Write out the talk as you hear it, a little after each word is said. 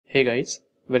Hey guys,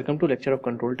 welcome to lecture of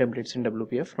control templates in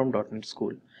WPF from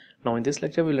 .NETSkoool. Now in this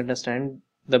lecture we'll understand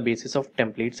the basis of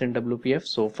templates in WPF.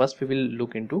 So first we will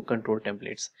look into control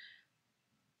templates.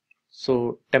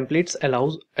 So templates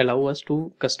allow us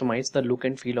to customize the look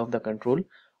and feel of the control,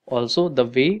 also the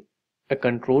way a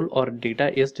control or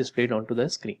data is displayed onto the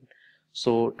screen.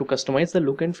 So to customize the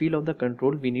look and feel of the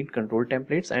control, we need control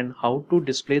templates, and how to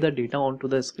display the data onto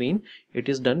the screen, it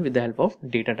is done with the help of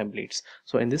data templates.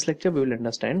 So in this lecture we will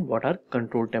understand what are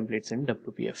control templates in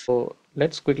WPF. So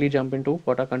let's quickly jump into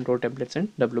what are control templates in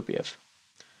WPF.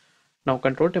 Now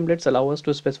control templates allow us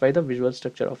to specify the visual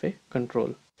structure of a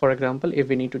control. For example, if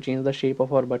we need to change the shape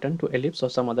of our button to ellipse or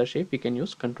some other shape, we can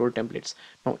use control templates.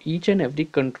 Now each and every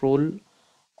control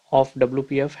of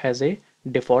WPF has a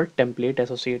default template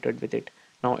associated with it.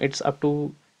 Now it's up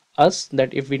to us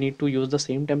that if we need to use the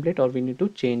same template or we need to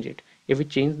change it. If we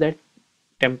change that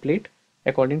template,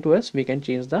 according to us, we can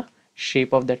change the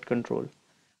shape of that control.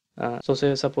 So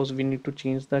say suppose we need to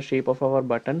change the shape of our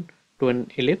button to an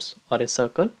ellipse or a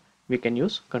circle, we can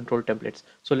use control templates.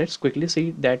 So let's quickly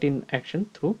see that in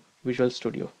action through Visual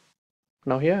Studio.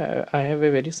 Now here I have a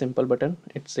very simple button.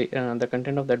 It's the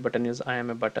content of that button is I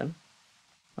am a button.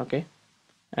 Okay,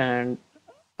 and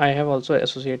I have also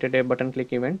associated a button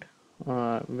click event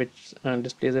which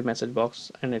displays a message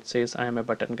box and it says I am a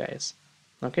button guys.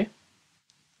 Okay,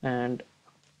 and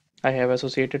I have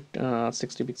associated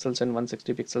 60 pixels and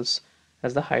 160 pixels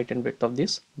as the height and width of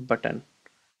this button.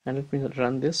 And let me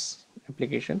run this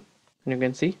application, and you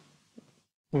can see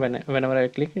whenever I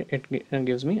click it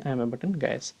gives me I am a button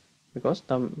guys, because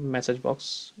the message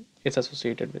box is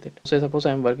associated with it. So suppose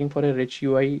I am working for a rich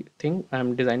UI thing, I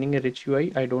am designing a rich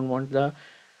UI, I don't want the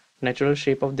natural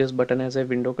shape of this button as a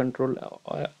window control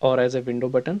or as a window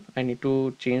button. I need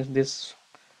to change this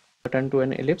button to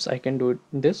an ellipse. I can do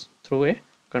this through a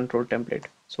control template.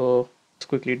 So let's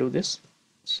quickly do this.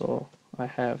 So I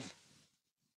have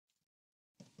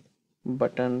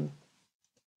button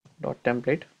dot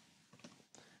template.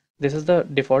 This is the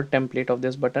default template of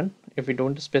this button. If we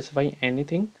don't specify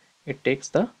anything, it takes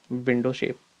the window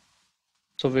shape.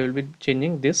 So we will be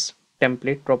changing this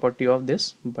template property of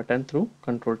this button through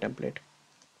control template.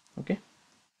 Okay,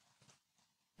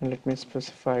 and let me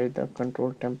specify the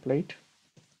control template.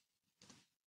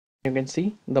 You can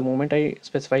see the moment I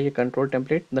specify a control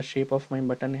template, the shape of my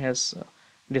button has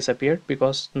disappeared,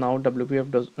 because now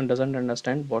WPF doesn't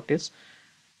understand what is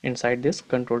inside this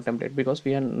control template, because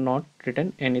we are not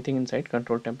written anything inside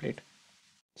control template.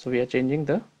 So we are changing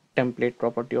the template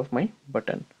property of my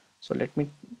button. So let me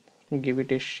give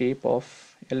it a shape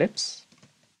of ellipse.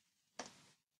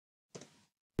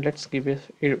 Let's give it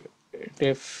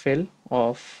a fill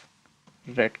of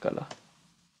red color.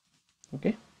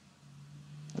 Okay,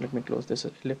 let me close this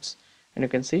ellipse, and you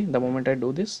can see the moment I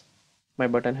do this, my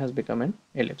button has become an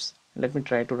ellipse. Let me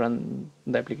try to run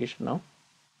the application now.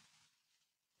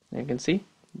 You can see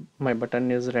my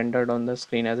button is rendered on the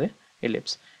screen as a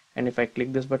ellipse, and if I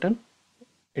click this button,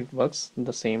 it works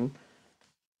the same.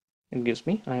 It gives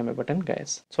me I am a button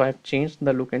guys. So I've changed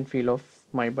the look and feel of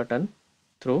my button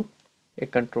through a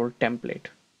control template.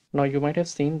 Now you might have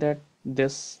seen that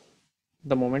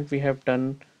the moment we have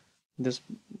done this,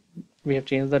 we have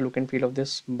changed the look and feel of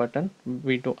this button.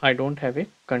 I don't have a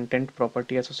content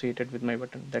property associated with my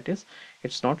button. That is,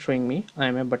 it's not showing me I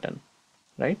am a button,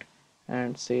 right?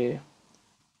 And say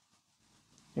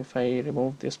if I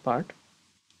remove this part,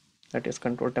 that is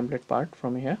control template part,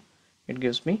 from here, it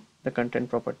gives me the content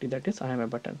property, that is I am a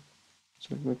button.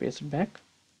 So let me paste it back,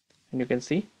 and you can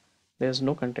see there is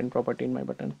no content property in my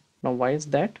button. Now why is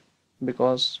that?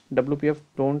 Because WPF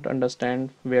don't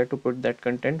understand where to put that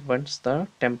content once the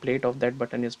template of that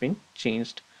button is being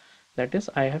changed. That is,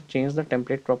 I have changed the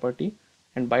template property,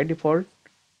 and by default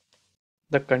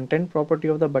the content property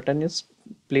of the button is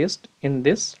placed in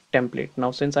this template.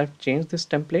 Now since I've changed this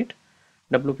template,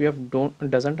 WPF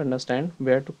doesn't understand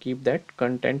where to keep that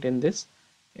content in this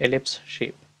ellipse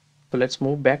shape. So let's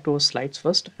move back to our slides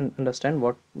first and understand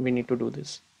what we need to do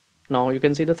this. Now you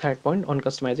can see the third point on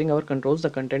customizing our controls. The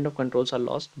content of controls are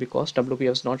lost because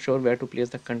WPF is not sure where to place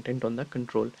the content on the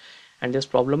control, and this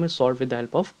problem is solved with the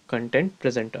help of content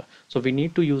presenter. So we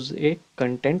need to use a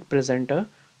content presenter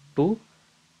to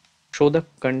show the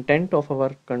content of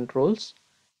our controls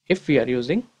if we are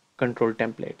using control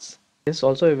templates. This is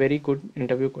also a very good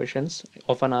interview questions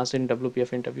often asked in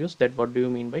WPF interviews, that what do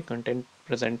you mean by content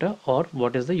presenter, or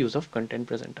what is the use of content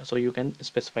presenter. So you can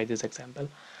specify this example.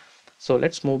 So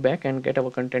let's move back and get our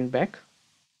content back.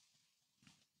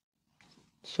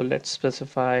 So let's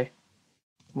specify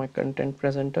my content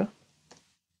presenter,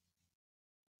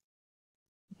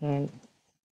 and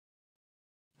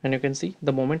And you can see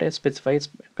the moment I specify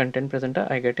content presenter,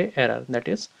 I get a error, that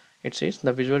is it says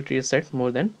the visual tree is set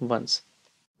more than once.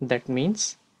 That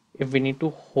means if we need to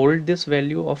hold this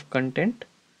value of content,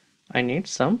 I need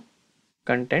some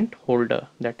content holder,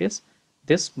 that is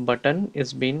this button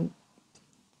is being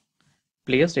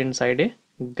placed inside a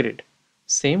grid.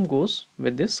 Same goes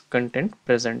with this content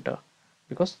presenter,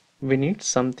 because we need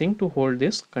something to hold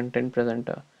this content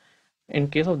presenter. In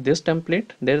case of this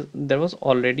template, there was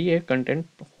already a content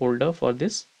holder for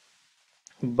this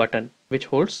button which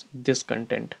holds this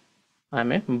content.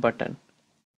 I'm a button.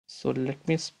 So let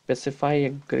me specify a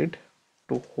grid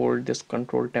to hold this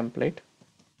control template.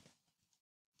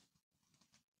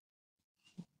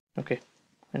 Okay,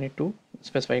 I need to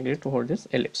specify a grid to hold this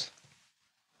ellipse.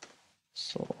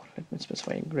 So let me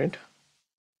specify a grid,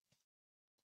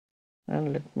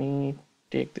 and let me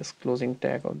take this closing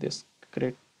tag of this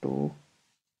grid to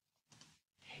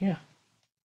here.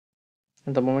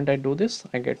 And the moment I do this,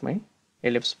 I get my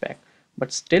ellipse back.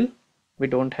 But still, we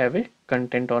don't have a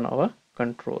content on our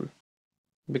control,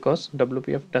 because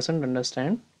WPF doesn't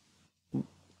understand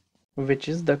which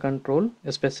is the control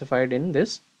specified in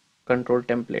this control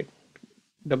template.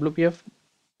 WPF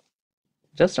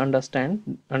just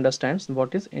understands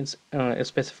what is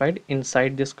specified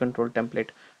inside this control template,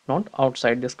 not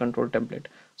outside this control template.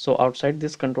 So outside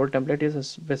this control template is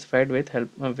specified with help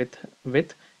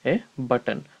with a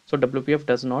button. So WPF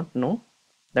does not know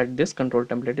that this control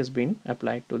template is being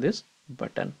applied to this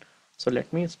button. So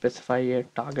let me specify a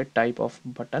target type of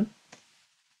button,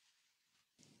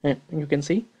 and you can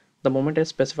see the moment I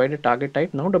specified a target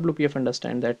type, now WPF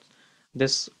understand that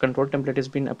this control template is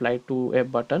being applied to a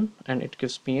button, and it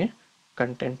gives me a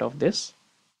content of this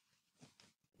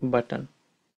button.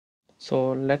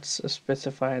 So let's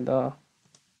specify the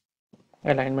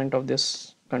alignment of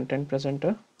this content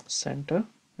presenter, center,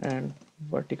 and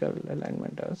vertical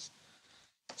alignment as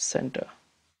center.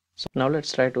 So now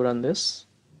let's try to run this,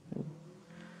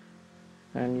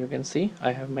 and you can see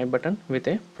I have my button with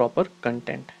a proper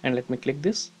content, and let me click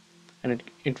this, and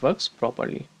it works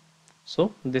properly.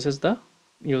 So this is the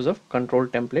use of control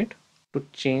template to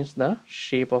change the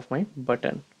shape of my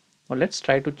button. Now let's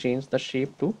try to change the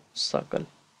shape to circle,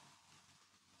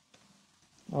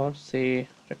 or say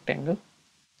rectangle.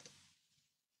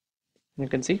 You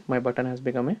can see my button has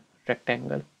become a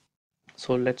rectangle.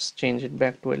 So let's change it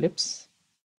back to ellipse.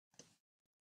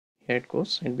 Here it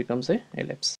goes, it becomes a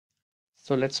ellipse.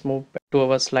 So let's move back to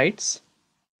our slides.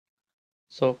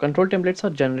 So control templates are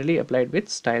generally applied with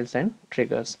styles and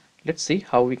triggers. Let's see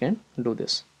how we can do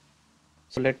this.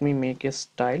 So let me make a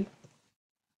style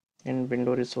in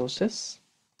window resources,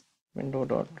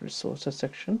 window.resources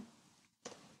section,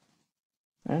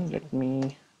 and let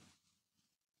me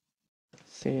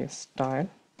say style.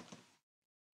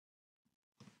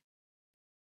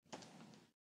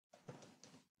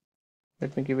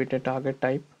 Let me give it a target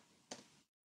type,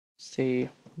 say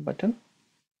button,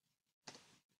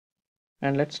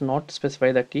 and let's not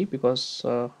specify the key, because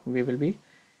we will be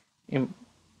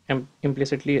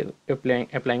implicitly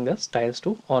applying the styles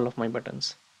to all of my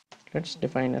buttons. Let's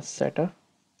define a setter,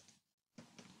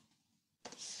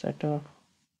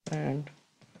 and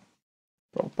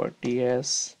property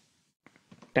as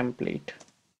template.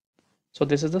 So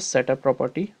this is the setter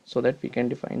property, so that we can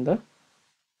define the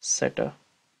setter.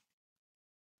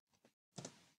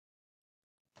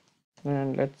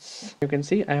 And you can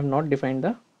see I have not defined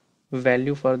the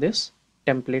value for this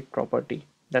template property.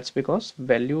 That's because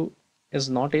value is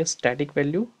not a static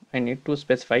value. I need to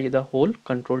specify the whole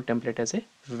control template as a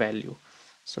value.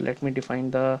 So let me define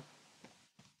the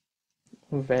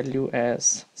value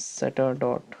as setter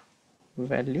dot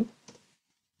value.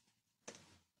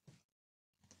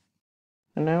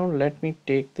 And now let me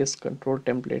take this control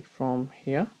template from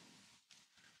here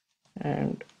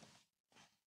and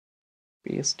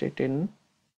paste it in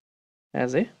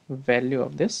as a value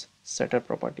of this setter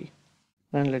property.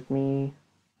 And let me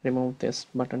remove this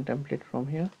button template from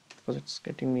here, because it's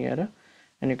getting me error.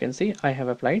 And you can see I have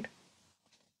applied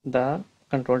the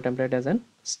control template as an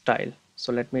style.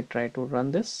 So let me try to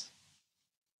run this,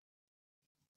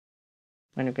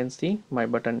 and you can see my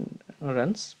button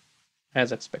runs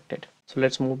as expected. So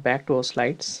let's move back to our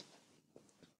slides.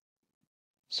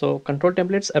 So control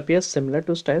templates appear similar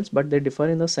to styles, but they differ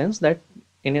in the sense that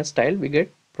in a style we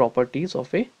get properties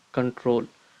of a control,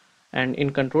 and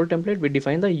in control template we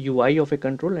define the UI of a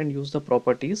control and use the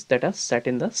properties that are set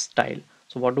in the style.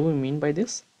 So what do we mean by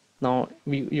this? Now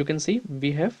you can see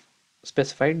we have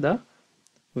specified the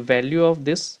value of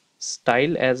this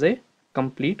style as a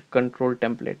complete control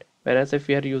template, whereas if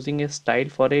we are using a style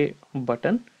for a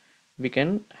button, we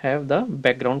can have the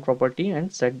background property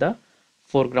and set the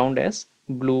foreground as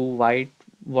blue, white,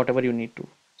 whatever you need to.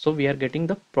 So we are getting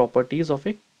the properties of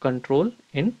a control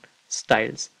in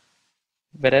styles.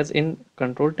 Whereas in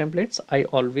control templates, I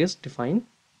always define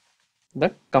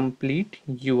the complete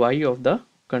UI of the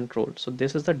control. So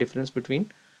this is the difference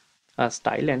between a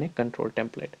style and a control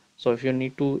template. So if you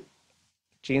need to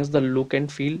change the look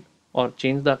and feel or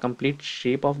change the complete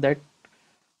shape of that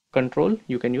control,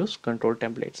 you can use control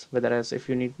templates. Whereas if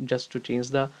you need just to change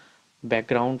the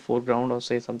background, foreground, or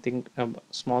say something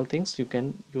small things, you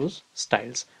can use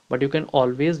styles. But you can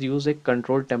always use a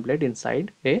control template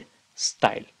inside a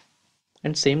style.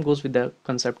 And same goes with the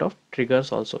concept of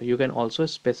triggers also. You can also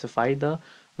specify the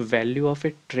value of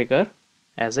a trigger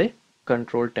as a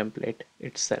control template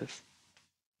itself.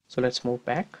 So let's move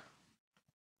back.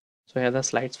 So here are the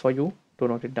slides for you to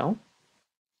note it down.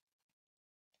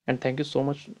 And thank you so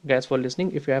much guys for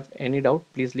listening. If you have any doubt,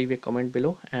 please leave a comment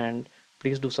below and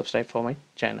please do subscribe for my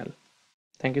channel.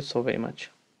 Thank you so very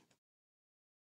much.